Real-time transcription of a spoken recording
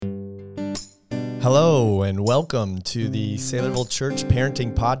Hello and welcome to the Saylorville Church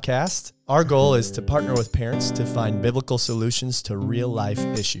Parenting Podcast. Our goal is to partner with parents to find biblical solutions to real-life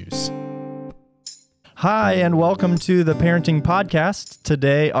issues. Hi and welcome to the Parenting Podcast.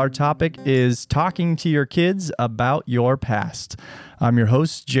 Today our topic is talking to your kids about your past. I'm your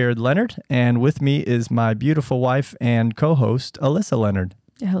host, Jared Leonard, and with me is my beautiful wife and co-host, Alyssa Leonard.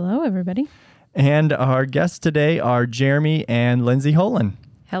 Hello, everybody. And our guests today are Jeremy and Lindsay Holen.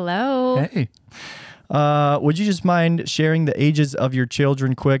 Hello. Hey. Would you just mind sharing the ages of your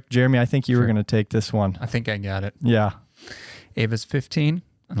children quick? Jeremy, I think you were going to take this one. I think I got it. Yeah. Ava's 15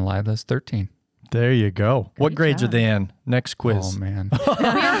 and Lila's 13. There you go. What grades job. are they in? Next quiz. Oh, man. We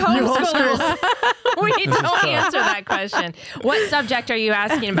are homeschoolers. We don't answer that question. What subject are you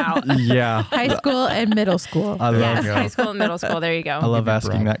asking about? Yeah. High school and middle school. I love, Yes, high school and middle school. There you go. I love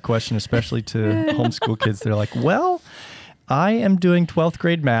asking that question, especially to homeschool kids. They're like, well, I am doing 12th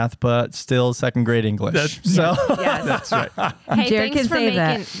grade math, but still second grade English. Yes. That's right. Hey, Jared thanks can for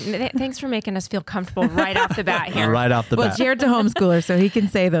say thanks for making us feel comfortable right off the bat here. Right off the Well, bat. Jared's a homeschooler, so he can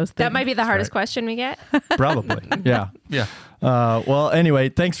say those things. That might be the hardest question we get. Probably. Yeah. Yeah. Well, anyway,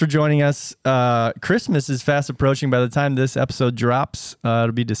 thanks for joining us. Christmas is fast approaching. By the time this episode drops,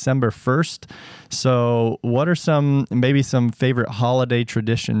 it'll be December 1st. So what are maybe some favorite holiday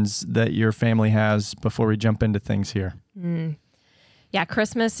traditions that your family has before we jump into things here? Yeah,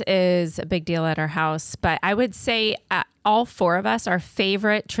 Christmas is a big deal at our house, but I would say all four of us, our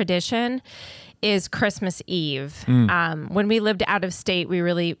favorite tradition is Christmas Eve. When we lived out of state, we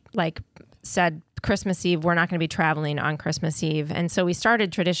really said Christmas Eve, we're not going to be traveling on Christmas Eve. And so we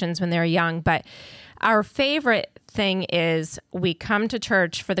started traditions when they were young, but our favorite thing is we come to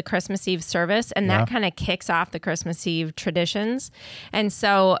church for the Christmas Eve service, and that kind of kicks off the Christmas Eve traditions. And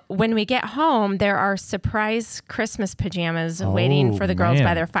so when we get home, there are surprise Christmas pajamas waiting for the girls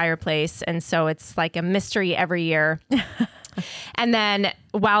by their fireplace. And so it's like a mystery every year. And then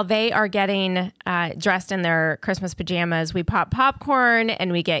while they are getting dressed in their Christmas pajamas, we pop popcorn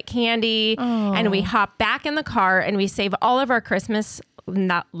and we get candy and we hop back in the car and we save all of our Christmas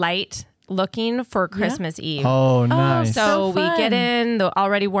light looking for Christmas Eve. Oh, nice. So we fun. get in the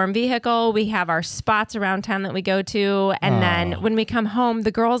already warm vehicle. We have our spots around town that we go to. And then when we come home,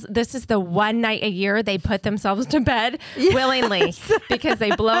 the girls, this is the one night a year they put themselves to bed willingly because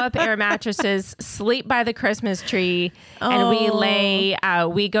they blow up air mattresses, sleep by the Christmas tree, and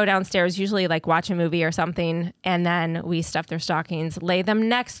we go downstairs, usually watch a movie or something, and then we stuff their stockings, lay them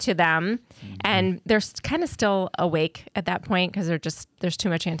next to them, and they're kind of still awake at that point because there's too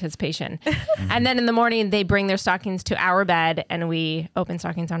much anticipation. And then in the morning, they bring their stockings to our bed and we open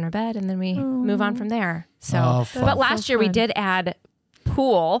stockings on our bed and then we move on from there. So, fun. but last year we did add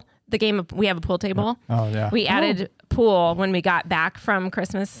pool, we have a pool table. Oh, yeah. We added pool when we got back from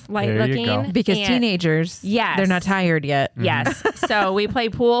Christmas light There you looking. go. Because And- teenagers, Yes. they're not tired yet. Yes. So we play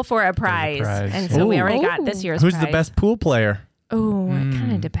pool for a prize. prize. And so we Ooh. already got this year's Who's prize. the best pool player? Oh, it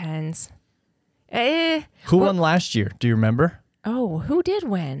kind of depends. Who won last year? Do you remember? Who did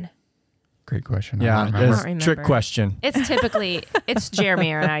win? Great question. Yeah, I don't remember. it's a trick remember. question. It's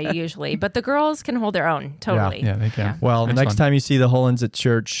Jeremy and I usually, but the girls can hold their own. Totally. Yeah, they can. Well, That's next fun. time you see the Holens at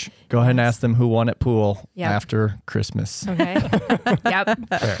church, go ahead and Yes. ask them who won at pool Yep. after Christmas. Okay. Yep.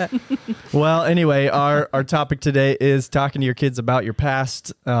 Well, anyway, our topic today is talking to your kids about your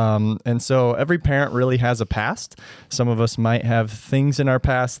past. And so every parent really has a past. Some of us might have things in our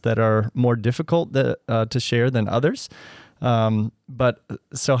past that are more difficult to share than others. But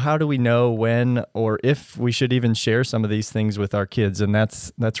so how do we know when or if we should even share some of these things with our kids? And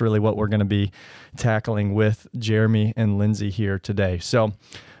that's really what we're going to be tackling with Jeremy and Lindsay here today. So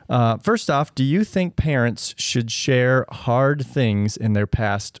first off, do you think parents should share hard things in their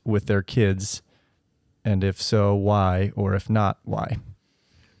past with their kids? And if so, why? Or if not, why?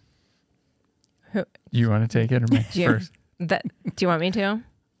 You want to take it or me Jim, first? do you want me to?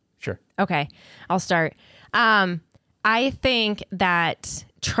 Sure. Okay, I'll start. I think that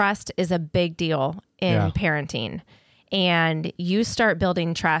trust is a big deal in parenting, and you start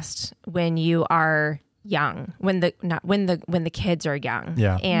building trust when you are young, when the kids are young.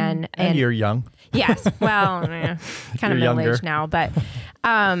 Yeah. and you're young. yes, well, kind You're of middle younger. age now, but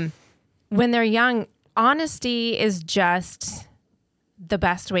when they're young, honesty is just the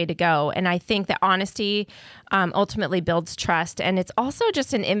best way to go. And I think that honesty ultimately builds trust, and it's also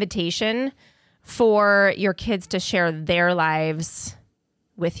just an invitation for your kids to share their lives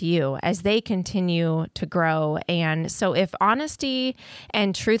with you as they continue to grow. And so if honesty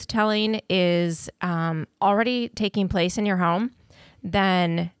and truth telling is already taking place in your home,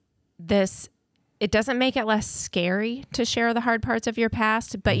 then it doesn't make it less scary to share the hard parts of your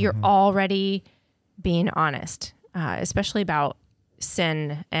past, but you're already being honest, especially about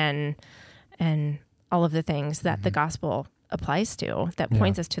sin and all of the things that the gospel applies to, that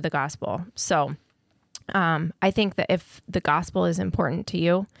points us to the gospel. So I think that if the gospel is important to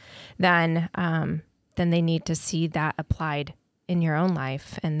you, then they need to see that applied in your own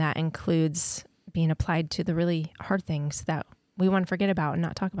life. And that includes being applied to the really hard things that we want to forget about and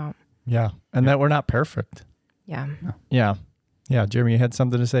not talk about. Yeah. And that we're not perfect. Yeah. Yeah. Yeah. Jeremy, you had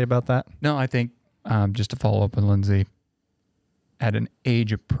something to say about that? No, I think just to follow up with Lindsay, at an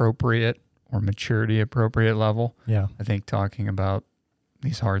age appropriate or maturity appropriate level, Yeah. I think talking about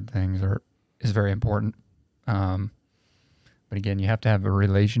these hard things is very important. But again, you have to have a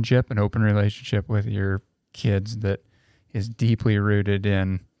relationship, an open relationship with your kids that is deeply rooted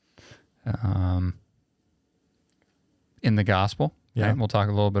in the gospel. Yeah. Right? We'll talk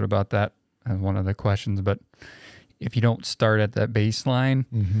a little bit about that as one of the questions. But if you don't start at that baseline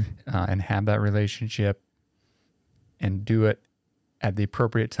and have that relationship and do it at the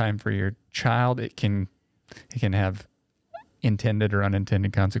appropriate time for your child, it can have intended or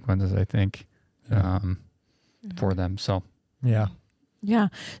unintended consequences, I think, for them. So, Yeah. Yeah.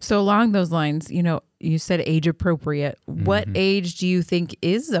 So along those lines, you said age appropriate. What age do you think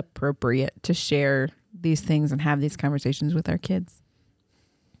is appropriate to share these things and have these conversations with our kids?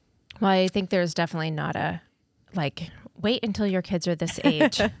 Well, I think there's definitely not a wait until your kids are this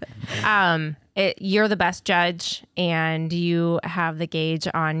age. You're the best judge, and you have the gauge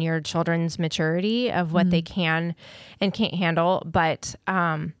on your children's maturity of what they can and can't handle. But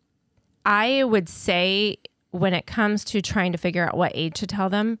I would say when it comes to trying to figure out what age to tell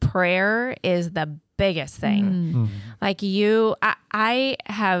them, prayer is the biggest thing. I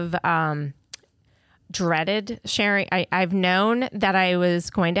have dreaded sharing. I've known that I was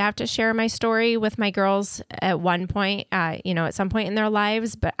going to have to share my story with my girls at one point, at some point in their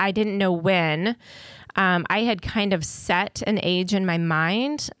lives, but I didn't know when. I had kind of set an age in my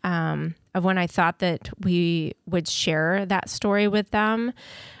mind of when I thought that we would share that story with them.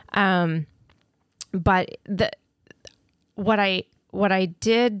 But what I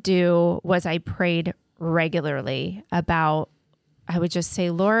did do was I prayed regularly about, I would just say,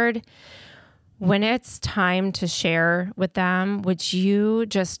 Lord, when it's time to share with them, would you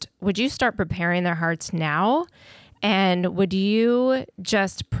start preparing their hearts now? And would you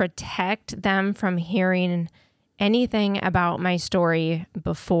just protect them from hearing anything about my story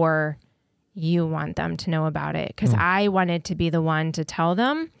before you want them to know about it? Because I wanted to be the one to tell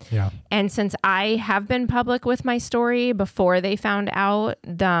them. Yeah. And since I have been public with my story before they found out,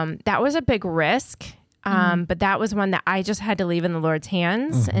 that was a big risk. But that was one that I just had to leave in the Lord's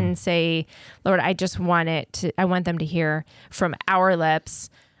hands and say, Lord, I want them to hear from our lips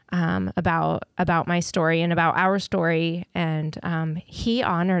about my story and about our story. And He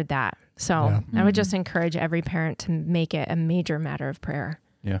honored that. So I would just encourage every parent to make it a major matter of prayer.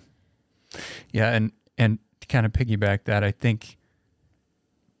 yeah. Yeah, and to kind of piggyback that, I think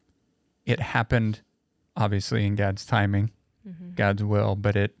it happened obviously in God's timing, God's will,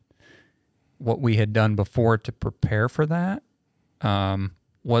 but what we had done before to prepare for that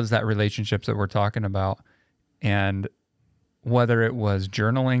was that relationships that we're talking about. And whether it was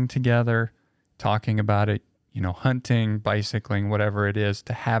journaling together, talking about it, hunting, bicycling, whatever it is,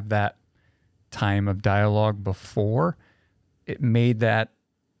 to have that time of dialogue before, it made that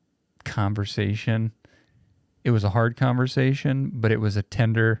conversation. It was a hard conversation, but it was a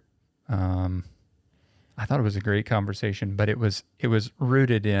tender, I thought it was a great conversation, but it was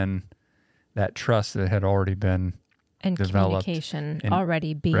rooted in that trust that had already been And developed. communication And-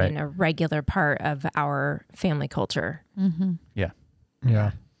 already being right. a regular part of our family culture. Yeah.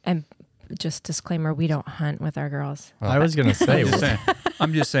 Yeah. And just disclaimer, we don't hunt with our girls. I was going to say,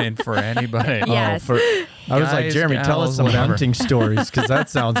 I'm just saying for anybody. Yes. I was like, Guys, Jeremy, tell us gals, some whatever. hunting stories because that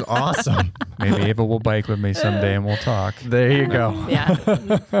sounds awesome. Maybe Ava will bike with me someday and we'll talk. There you go.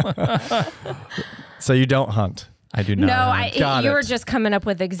 Yeah. So you don't hunt. I do not. No, Got you it. were just coming up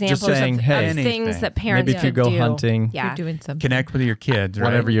with examples saying, of hey, things anything. that parents Maybe if you could go do. hunting, Yeah. You're doing something. Connect with your kids, right?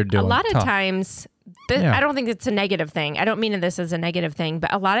 whatever you're doing. A lot of Talk. times, Yeah. I don't think it's a negative thing. I don't mean this as a negative thing,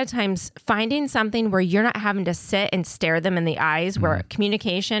 but a lot of times finding something where you're not having to sit and stare them in the eyes, where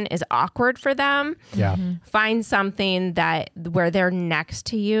communication is awkward for them. Yeah. Find something where they're next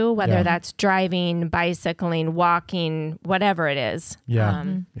to you, whether Yeah. that's driving, bicycling, walking, whatever it is. Yeah.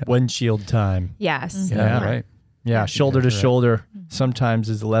 Windshield time. Yes. Yeah, Yeah. right. Yeah. Shoulder to That's right. shoulder sometimes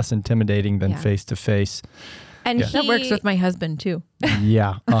is less intimidating than Yeah. face to face. And Yeah. That works with my husband too.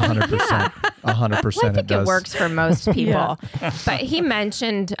 Yeah. 100%. 100% I it think does. it works for most people. But he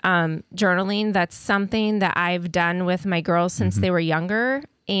mentioned journaling. That's something that I've done with my girls since they were younger.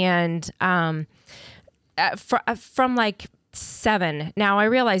 And from like 7. Now, I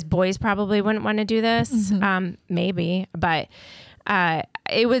realize boys probably wouldn't want to do this. Maybe. But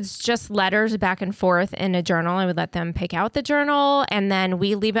it was just letters back and forth in a journal. I would let them pick out the journal, and then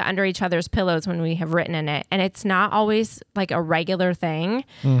we leave it under each other's pillows when we have written in it. And it's not always like a regular thing.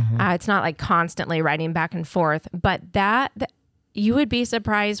 It's not like constantly writing back and forth, but that you would be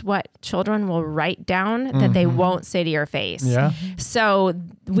surprised what children will write down that they won't say to your face. Yeah. So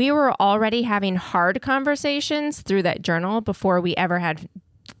we were already having hard conversations through that journal before we ever had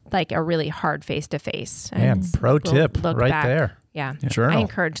like a really hard face-to-face. Man, pro tip look right back. there. Yeah. Journal. I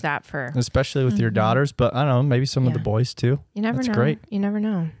encourage that for... Especially with your daughters, but I don't know, maybe some of the Yeah. boys too. You never That's know. great. You never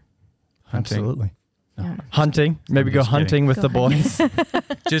know. Hunting. Absolutely. Yeah. Hunting. Maybe go just kidding. hunting with Go the boys.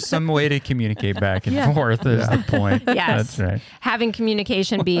 Just some way to communicate back and forth is the point. Yes. That's right. Having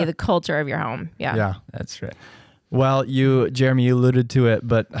communication be the culture of your home. Yeah. Yeah. That's right. Well, Jeremy, you alluded to it,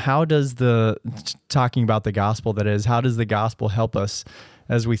 but how does talking about the gospel, that is, how does the gospel help us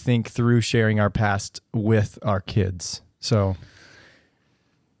as we think through sharing our past with our kids? So,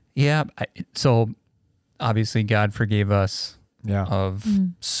 Yeah. So obviously God forgave us yeah. of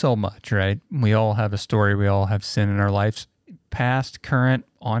so much, right? We all have a story. We all have sin in our lives, past, current,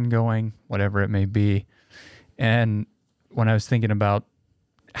 ongoing, whatever it may be. And when I was thinking about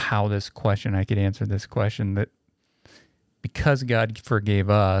how I could answer this question, that because God forgave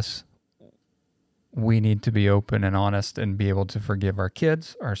us, we need to be open and honest and be able to forgive our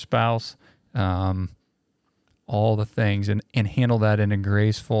kids, our spouse, all the things, and handle that in a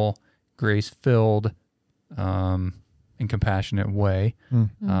graceful, grace-filled, and compassionate way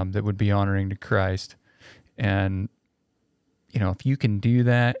that would be honoring to Christ. And, if you can do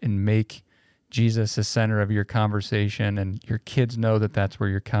that and make Jesus the center of your conversation, and your kids know that that's where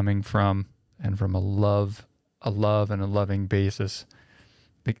you're coming from, and from a love and a loving basis,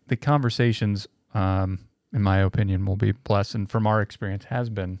 the conversations, in my opinion, will be blessed. And from our experience has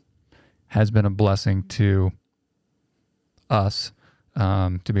been a blessing to us,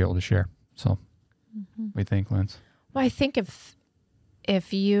 to be able to share. So we think, Linz. Well, I think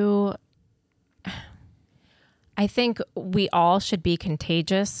I think we all should be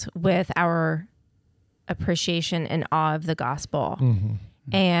contagious with our appreciation and awe of the gospel.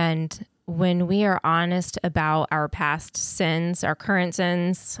 And when we are honest about our past sins, our current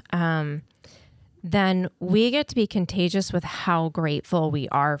sins, then we get to be contagious with how grateful we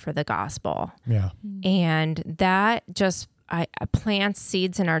are for the gospel. Yeah. And that just plants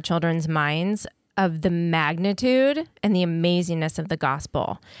seeds in our children's minds of the magnitude and the amazingness of the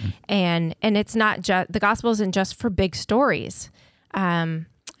gospel. And it's not just, the gospel isn't just for big stories. I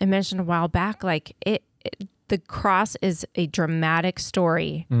mentioned a while back, like the cross is a dramatic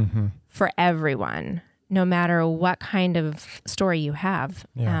story for everyone, no matter what kind of story you have.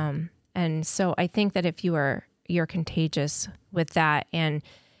 Yeah. And so I think that if you're contagious with that, and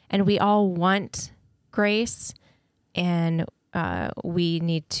we all want grace, and we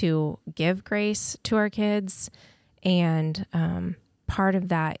need to give grace to our kids. And part of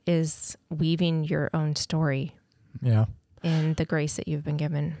that is weaving your own story Yeah. in the grace that you've been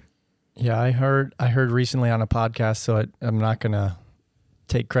given. Yeah, I heard recently on a podcast, so I'm not going to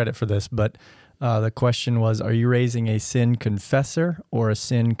take credit for this, but the question was, are you raising a sin confessor or a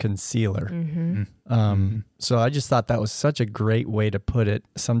sin concealer? So I just thought that was such a great way to put it.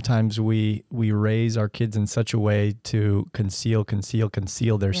 Sometimes we raise our kids in such a way to conceal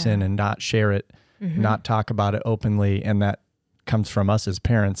their sin and not share it, not talk about it openly, and that comes from us as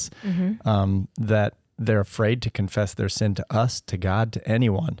parents, that they're afraid to confess their sin to us, to God, to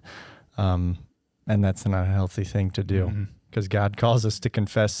anyone. And that's not a healthy thing to do, because God calls us to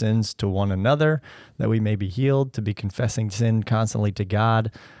confess sins to one another, that we may be healed, to be confessing sin constantly to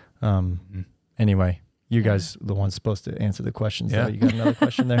God. Anyway, you guys are the ones supposed to answer the questions. Yeah. So you got another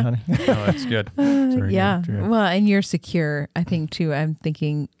question there, honey? Oh, that's good. Very Yeah. good. Well, and you're secure, I think, too. I'm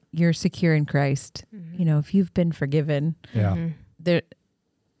thinking you're secure in Christ. If you've been forgiven, there,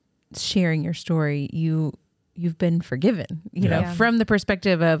 sharing your story, you've been forgiven, from the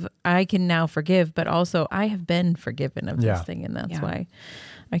perspective of I can now forgive, but also I have been forgiven of this thing. And that's why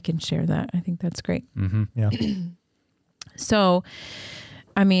I can share that. I think that's great. Yeah. So,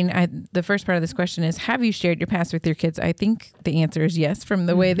 I mean, the first part of this question is, have you shared your past with your kids? I think the answer is yes, from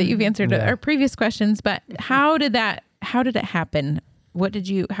the way that you've answered our previous questions, but how did it happen? How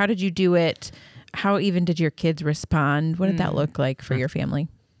did you do it? How even did your kids respond? What did that look like for your family?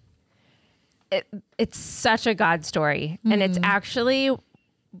 It's such a God story. And it's actually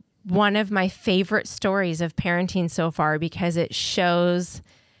one of my favorite stories of parenting so far because it shows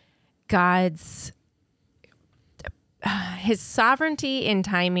God's his sovereignty in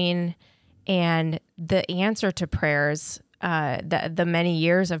timing and the answer to prayers, the many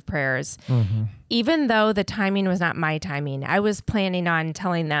years of prayers. Even though the timing was not my timing, I was planning on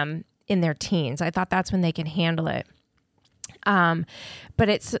telling them in their teens. I thought that's when they can handle it. But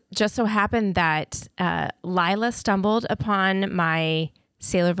it's just so happened that Lila stumbled upon my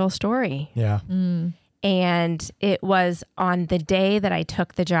Saylorville story. Yeah. And it was on the day that I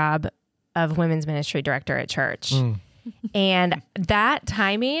took the job of women's ministry director at church. And that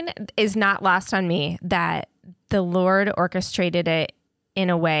timing is not lost on me, that the Lord orchestrated it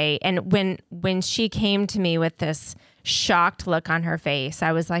in a way. And when she came to me with this shocked look on her face,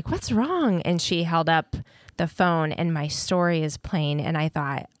 I was like, what's wrong? And she held up the phone and my story is playing. And I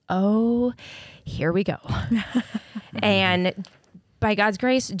thought, oh, here we go. And by God's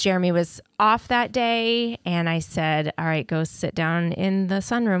grace, Jeremy was off that day. And I said, all right, go sit down in the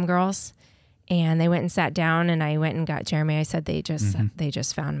sunroom, girls. And they went and sat down, and I went and got Jeremy. I said, they just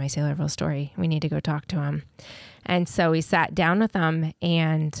found my Saylorville story. We need to go talk to him. And so we sat down with them,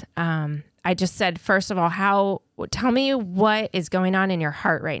 and I just said, first of all, tell me what is going on in your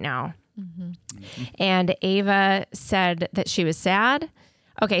heart right now. And Ava said that she was sad.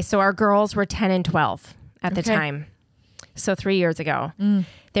 Okay, so our girls were 10 and 12 at the time. So 3 years ago.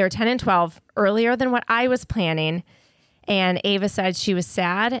 They were 10 and 12, earlier than what I was planning. And Ava said she was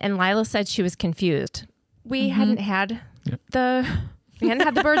sad, and Lila said she was confused. We hadn't had the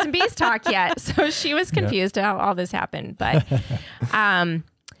birds and bees talk yet, so she was confused how all this happened. But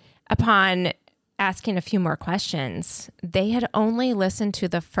upon asking a few more questions, they had only listened to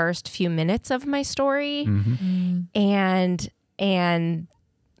the first few minutes of my story, and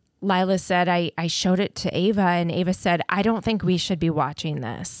Lila said, I showed it to Ava, and Ava said, I don't think we should be watching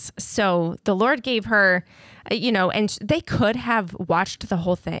this. So the Lord gave her, and they could have watched the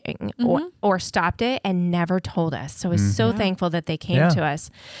whole thing or stopped it and never told us. So I was so thankful that they came to us.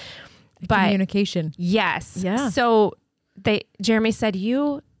 But communication. Yes. Yeah. So Jeremy said,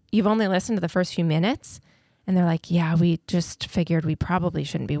 you've only listened to the first few minutes. And they're like, yeah, we just figured we probably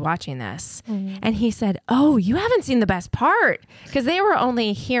shouldn't be watching this. And he said, oh, you haven't seen the best part, because they were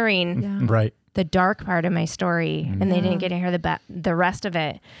only hearing the dark part of my story, and they didn't get to hear the rest of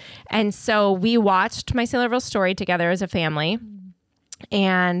it. And so we watched my Saylorville story together as a family.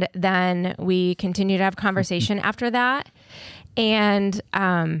 And then we continued to have conversation after that. And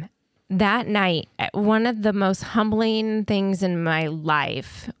that night, one of the most humbling things in my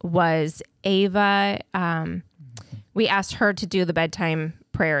life was Ava. We asked her to do the bedtime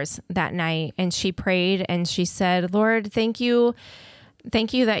prayers that night, and she prayed and she said, Lord, thank you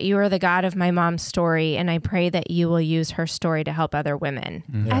that you are the God of my mom's story, and I pray that you will use her story to help other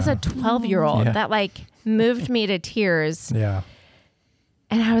women. As a 12-year-old, that moved me to tears. Yeah.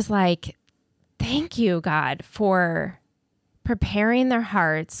 And I was like, thank you, God, for preparing their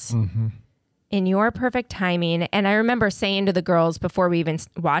hearts in your perfect timing. And I remember saying to the girls before we even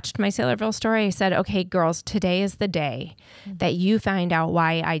watched my Saylorville story, I said, okay, girls, today is the day that you find out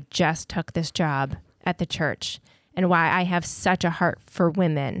why I just took this job at the church and why I have such a heart for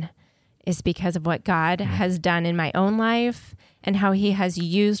women is because of what God has done in my own life and how he has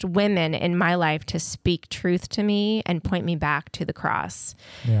used women in my life to speak truth to me and point me back to the cross.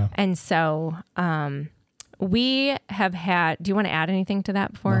 Yeah. And so, we have had, do you want to add anything to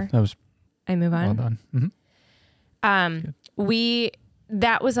that before I move on? Well done.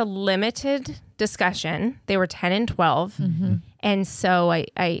 That was a limited discussion. They were 10 and 12. And so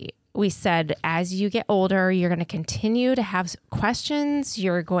we said, as you get older, you're going to continue to have questions.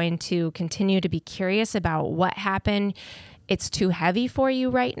 You're going to continue to be curious about what happened. It's too heavy for you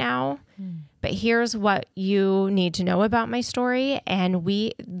right now. But here's what you need to know about my story. And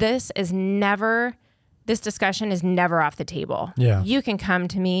this discussion is never off the table. Yeah. You can come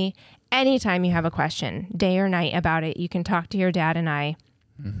to me anytime you have a question, day or night, about it. You can talk to your dad and I.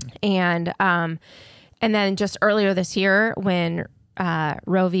 And then just earlier this year, when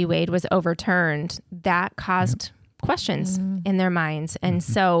Roe v. Wade was overturned, that caused questions in their minds. And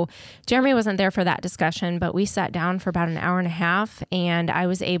so Jeremy wasn't there for that discussion, but we sat down for about an hour and a half, and I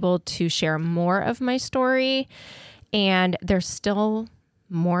was able to share more of my story. And there's still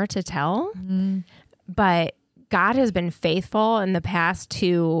more to tell. But God has been faithful in the past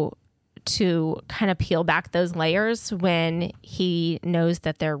to kind of peel back those layers when he knows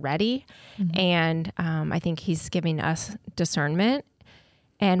that they're ready. And I think he's giving us discernment.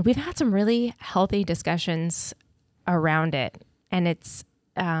 And we've had some really healthy discussions around it. And it's,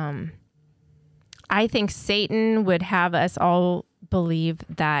 I think Satan would have us all believe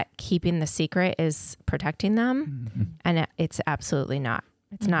that keeping the secret is protecting them. And it's absolutely not.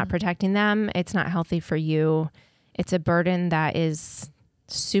 It's not protecting them. It's not healthy for you. It's a burden that is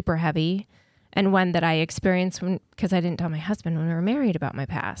super heavy, and one that I experienced because I didn't tell my husband when we were married about my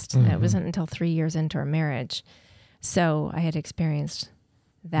past. It wasn't until 3 years into our marriage. So I had experienced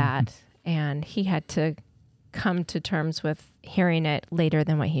that, and he had to come to terms with hearing it later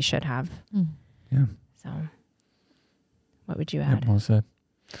than what he should have. Yeah. So what would you add? Well said.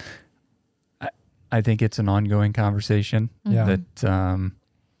 I think it's an ongoing conversation that,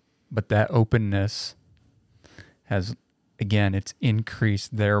 but that openness has, again, it's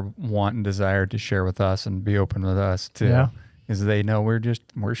increased their want and desire to share with us and be open with us too. Yeah. Because they know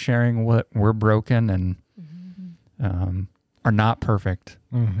we're sharing what we're broken and are not perfect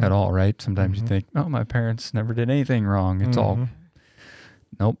at all, right? Sometimes you think, oh, my parents never did anything wrong. It's all,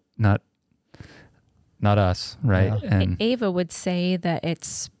 nope, not us, right? Yeah. And Ava would say that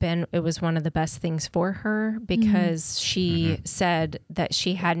it was one of the best things for her because she said that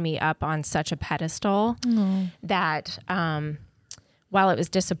she had me up on such a pedestal that while it was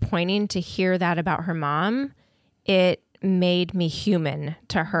disappointing to hear that about her mom, it made me human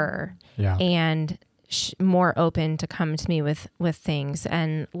to her and more open to come to me with things.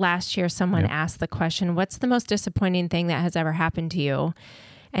 And last year someone asked the question, what's the most disappointing thing that has ever happened to you?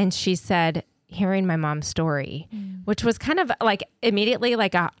 And she said, hearing my mom's story, which was kind of like immediately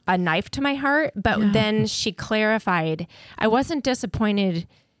like a knife to my heart. But then she clarified, I wasn't disappointed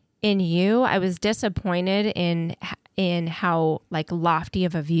in you. I was disappointed in how like lofty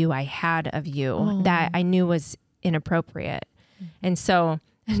of a view I had of you that I knew was inappropriate. And so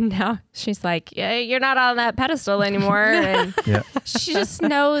now she's like, yeah, you're not on that pedestal anymore. And she just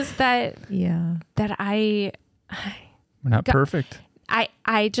knows that, that we're not perfect.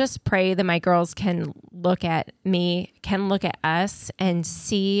 I just pray that my girls can look at me, can look at us and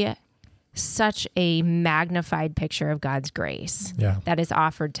see such a magnified picture of God's grace that is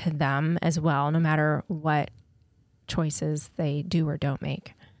offered to them as well, no matter what choices they do or don't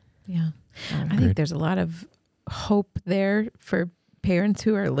make. Yeah. I think there's a lot of hope there for parents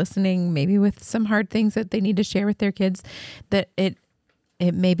who are listening, maybe with some hard things that they need to share with their kids, that it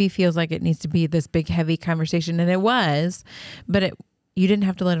maybe feels like it needs to be this big, heavy conversation. And it was, but you didn't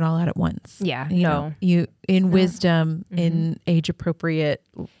have to let it all out at once. Yeah. You in wisdom, in age appropriate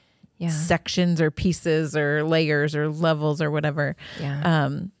sections or pieces or layers or levels or whatever. Yeah.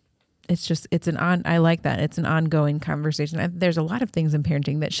 I like that. It's an ongoing conversation. There's a lot of things in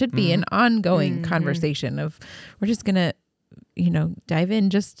parenting that should be an ongoing conversation of, we're just going to, dive in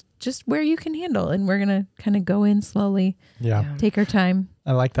just where you can handle. And we're going to kind of go in slowly. Yeah. Take our time.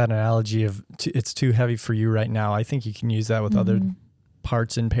 I like that analogy of it's too heavy for you right now. I think you can use that with other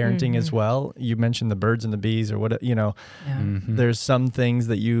parts in parenting as well. You mentioned the birds and the bees or what, there's some things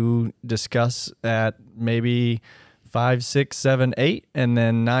that you discuss at maybe 5, 6, 7, 8, and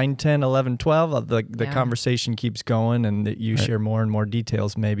then 9, 10, 11, 12. The conversation keeps going and that you share more and more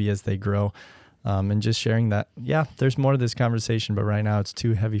details maybe as they grow. And just sharing that, there's more to this conversation, but right now it's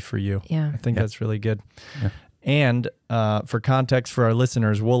too heavy for you. Yeah. I think that's really good. Yeah. And for context for our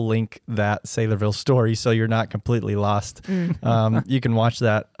listeners, we'll link that Saylorville story so you're not completely lost. You can watch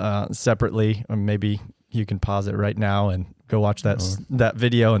that separately, or maybe you can pause it right now and go watch that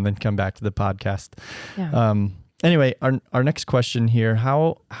video and then come back to the podcast. Yeah. Anyway, our next question here,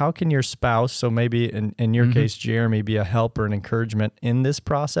 how can your spouse, so maybe in your case, Jeremy, be a help or an encouragement in this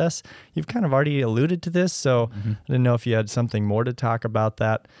process? You've kind of already alluded to this, so I didn't know if you had something more to talk about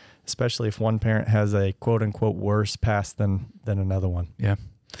that, especially if one parent has a quote unquote worse past than another one. Yeah.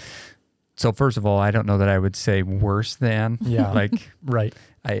 So first of all, I don't know that I would say worse than. Yeah. Like, right.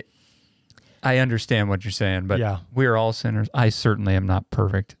 I understand what you're saying, but we're all sinners. I certainly am not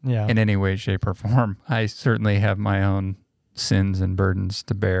perfect in any way, shape, or form. I certainly have my own sins and burdens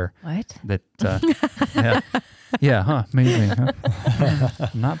to bear. What? That, amazing, huh?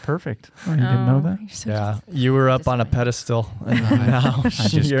 I'm not perfect. Oh, you didn't know that? You were up on a pedestal, and now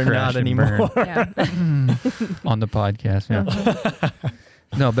you're not anymore. On the podcast,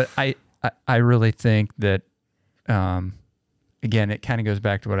 No, but I really think that, again, it kind of goes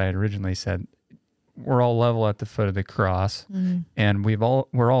back to what I had originally said. We're all level at the foot of the cross, and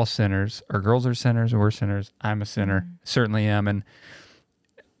we're all sinners. Our girls are sinners, we're sinners. I'm a sinner, certainly am. And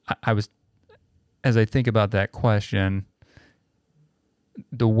I was, as I think about that question,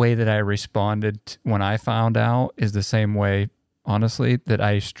 the way that I responded when I found out is the same way, honestly, that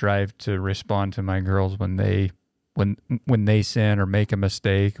I strive to respond to my girls when they sin or make a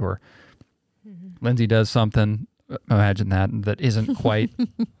mistake, or Lindsay does something. Imagine that isn't quite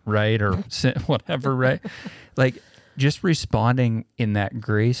right or whatever, right? Like, just responding in that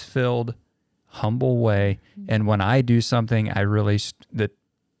grace-filled, humble way. And when I do something I really that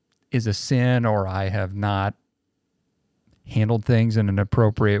is a sin, or I have not handled things in an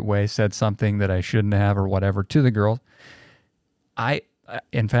appropriate way, said something that I shouldn't have or whatever to the girls,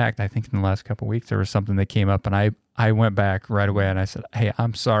 in fact, I think in the last couple of weeks there was something that came up, and I went back right away and I said, hey,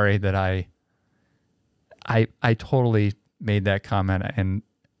 I'm sorry that I totally made that comment, and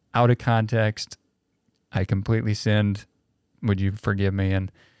out of context, I completely sinned. Would you forgive me?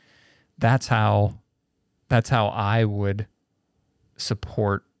 And that's how I would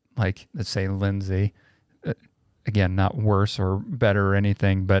support, like, let's say Lindsay, again, not worse or better or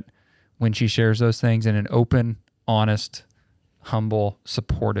anything, but when she shares those things in an open, honest, humble,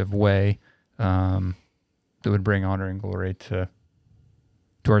 supportive way, that would bring honor and glory to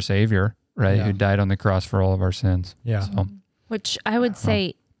our Savior, right? Yeah. Who died on the cross for all of our sins. Yeah. So, Which I would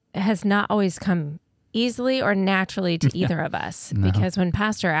say has not always come easily or naturally to either of us. No. Because when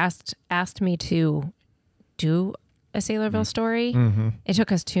Pastor asked me to do a Saylorville story, it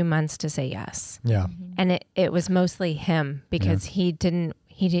took us 2 months to say yes. Yeah. And it was mostly him, because he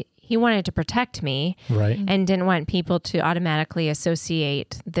wanted to protect me, Right. and didn't want people to automatically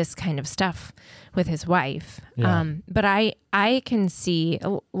associate this kind of stuff with his wife. Yeah. But I can see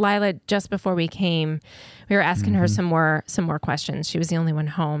Lila, just before we came, we were asking her some more questions. She was the only one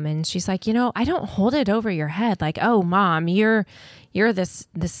home, and she's like, I don't hold it over your head. Like, oh, Mom, you're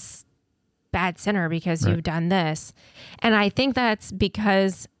this bad sinner because you've done this. And I think that's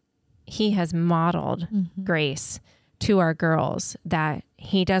because he has modeled grace to our girls, that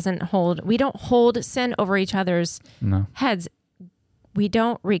we don't hold sin over each other's heads. We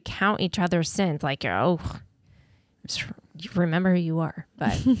don't recount each other's sins like, oh, just remember who you are.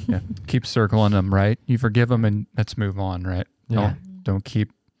 But keep circling them, right? You forgive them and let's move on, right? Yeah. Don't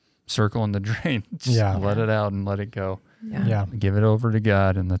keep circling the drain. Just let it out and let it go. Yeah. Give it over to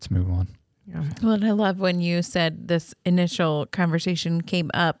God and let's move on. Yeah. Well, and I love when you said this initial conversation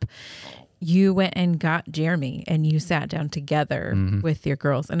came up, you went and got Jeremy and you sat down together with your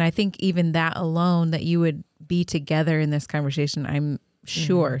girls. And I think even that alone, that you would be together in this conversation, I'm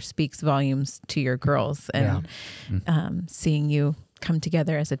sure speaks volumes to your girls, and seeing you come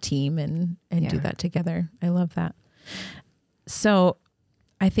together as a team and do that together. I love that. So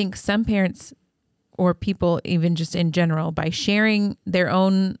I think some parents, or people even just in general, by sharing their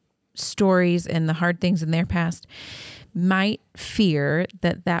own stories and the hard things in their past, might fear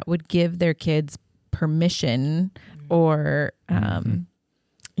that would give their kids permission, or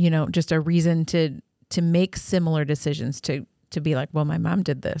just a reason to make similar decisions, to be like, well, my mom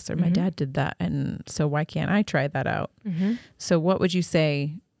did this, or my dad did that, and so why can't I try that out? So what would you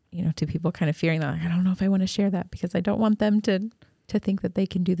say, to people kind of fearing that, like, I don't know if I want to share that because I don't want them to think that they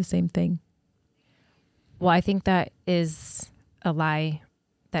can do the same thing? Well, I think that is a lie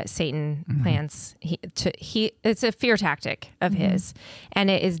that Satan plants. It's a fear tactic of his, and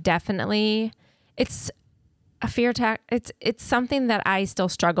it is definitely, it's a fear tactic. It's something that I still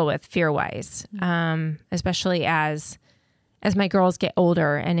struggle with fear-wise, especially as my girls get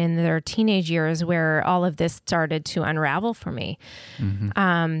older and in their teenage years, where all of this started to unravel for me.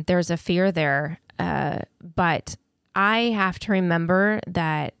 There's a fear there, but I have to remember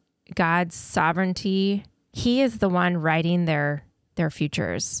that God's sovereignty, He is the one writing their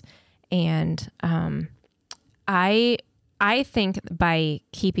futures. And I think by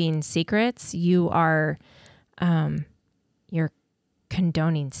keeping secrets, you're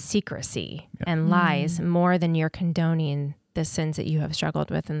condoning secrecy and lies more than you're condoning the sins that you have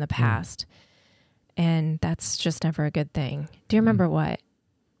struggled with in the past. And that's just never a good thing. Do you remember what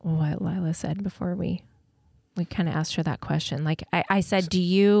Lila said before we kind of asked her that question? Like I said,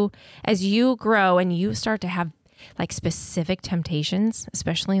 as you grow and you start to have like specific temptations,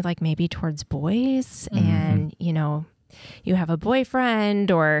 especially like maybe towards boys, and you have a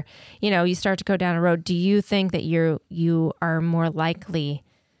boyfriend, or you start to go down a road, do you think that you are more likely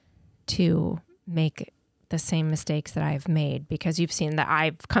to make the same mistakes that I've made because you've seen that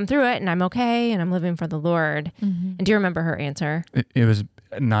I've come through it and I'm okay and I'm living for the Lord? And do you remember her answer? It was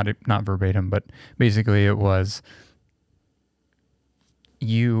not verbatim, but basically it was,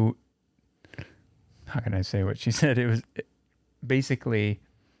 how can I say what she said? It was basically,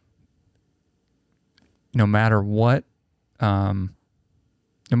 no matter what happens,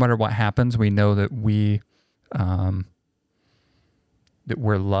 we know that that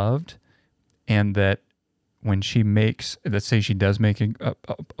we're loved, and that when she makes, let's say she does make a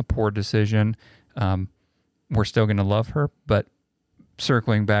poor decision, we're still going to love her. But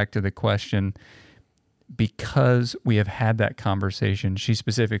circling back to the question, because we have had that conversation, she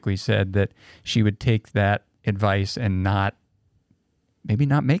specifically said that she would take that advice and maybe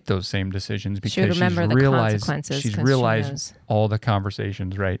not make those same decisions because She would remember the consequences she's 'cause realized she knows. all the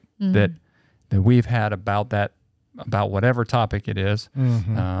conversations, right, that we've had about whatever topic it is.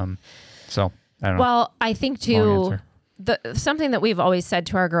 So I don't know. Well, I think too, something that we've always said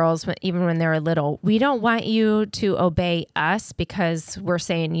to our girls, even when they're little, we don't want you to obey us because we're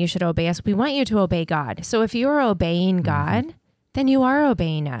saying you should obey us. We want you to obey God. So if you're obeying God, then you are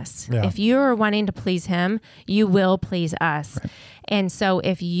obeying us. Yeah. If you're wanting to please him, you will please us. Right. And so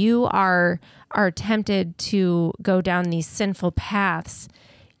if you are tempted to go down these sinful paths,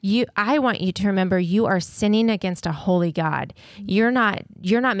 I want you to remember you are sinning against a holy God. You're not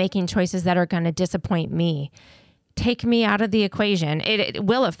making choices that are going to disappoint me. Take me out of the equation. It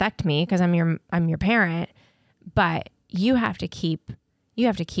will affect me because I'm your parent, but you have to keep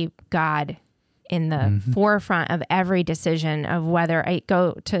God in the forefront of every decision of whether I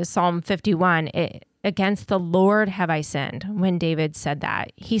go to Psalm 51. Against the Lord have I sinned. When David said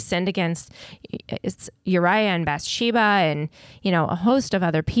that, he sinned against Uriah and Bathsheba and, a host of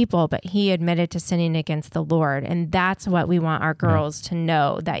other people, but he admitted to sinning against the Lord. And that's what we want our girls to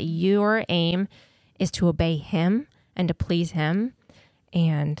know, that your aim is to obey him and to please him.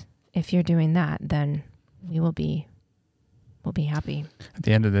 And if you're doing that, then we'll be happy. At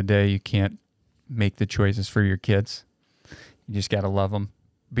the end of the day, you can't make the choices for your kids. You just got to love them,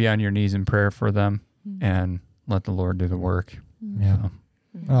 be on your knees in prayer for them, and let the Lord do the work. Yeah.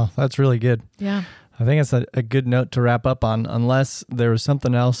 Oh, that's really good. Yeah. I think it's a good note to wrap up on, unless there was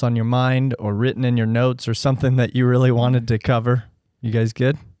something else on your mind or written in your notes or something that you really wanted to cover. You guys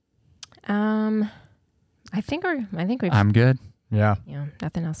good? I think we've. I'm good. Yeah. Yeah.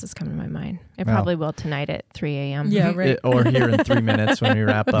 Nothing else is coming to my mind. It probably will tonight at 3 a.m. Yeah, right. Or here in 3 minutes when we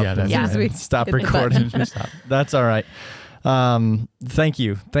wrap up. And stop recording. That's all right. Thank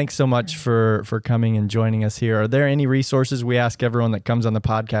you. Thanks so much for coming and joining us here. Are there any resources? We ask everyone that comes on the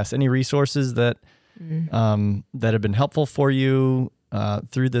podcast, any resources that that have been helpful for you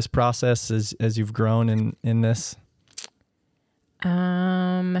through this process as you've grown in this?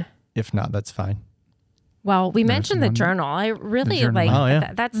 If not, that's fine. Well, we mentioned the journal. I really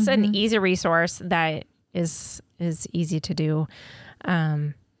like that's an easy resource that is easy to do.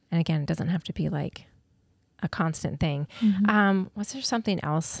 And again, it doesn't have to be like a constant thing. Was there something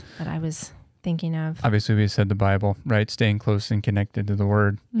else that I was thinking of? Obviously, we said the Bible, right? Staying close and connected to the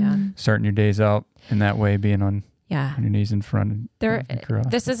Word. Yeah. Starting your days out in that way, being on your knees in front of the cross.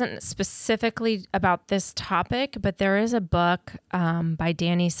 This isn't specifically about this topic, but there is a book by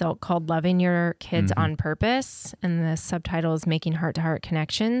Danny Silk called Loving Your Kids on Purpose, and the subtitle is Making Heart-to-Heart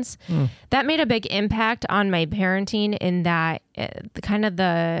Connections. That made a big impact on my parenting in that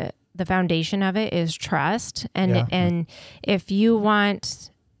the foundation of it is trust. And if you want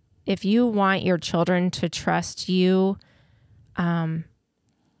your children to trust you,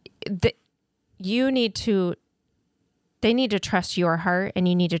 they need to trust your heart and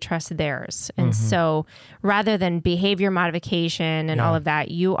you need to trust theirs. And so rather than behavior modification and all of that,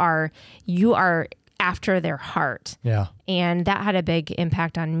 you are after their heart. Yeah. And that had a big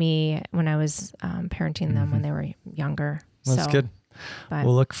impact on me when I was parenting them when they were younger. That's good. But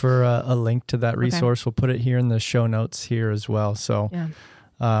we'll look for a link to that resource. We'll put it here in the show notes here as well. So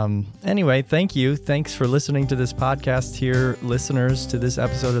anyway, thank you. Thanks for listening to this podcast here, listeners, to this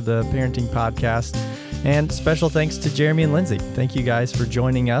episode of the Parenting Podcast. And special thanks to Jeremy and Lindsay. Thank you guys for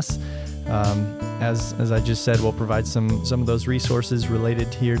joining us. As I just said, we'll provide some of those resources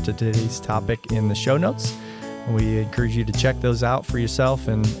related here to today's topic in the show notes. We encourage you to check those out for yourself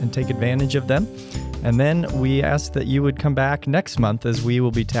and take advantage of them. And then we ask that you would come back next month as we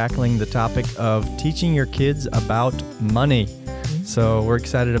will be tackling the topic of teaching your kids about money. So we're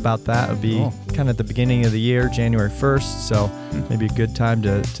excited about that. It'll be kind of at the beginning of the year, January 1st. So maybe a good time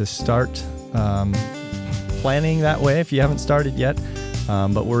to start planning that way if you haven't started yet.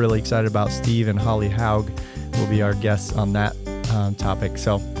 But we're really excited about Steve and Holly Haug will be our guests on that topic.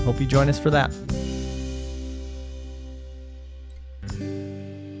 So hope you join us for that.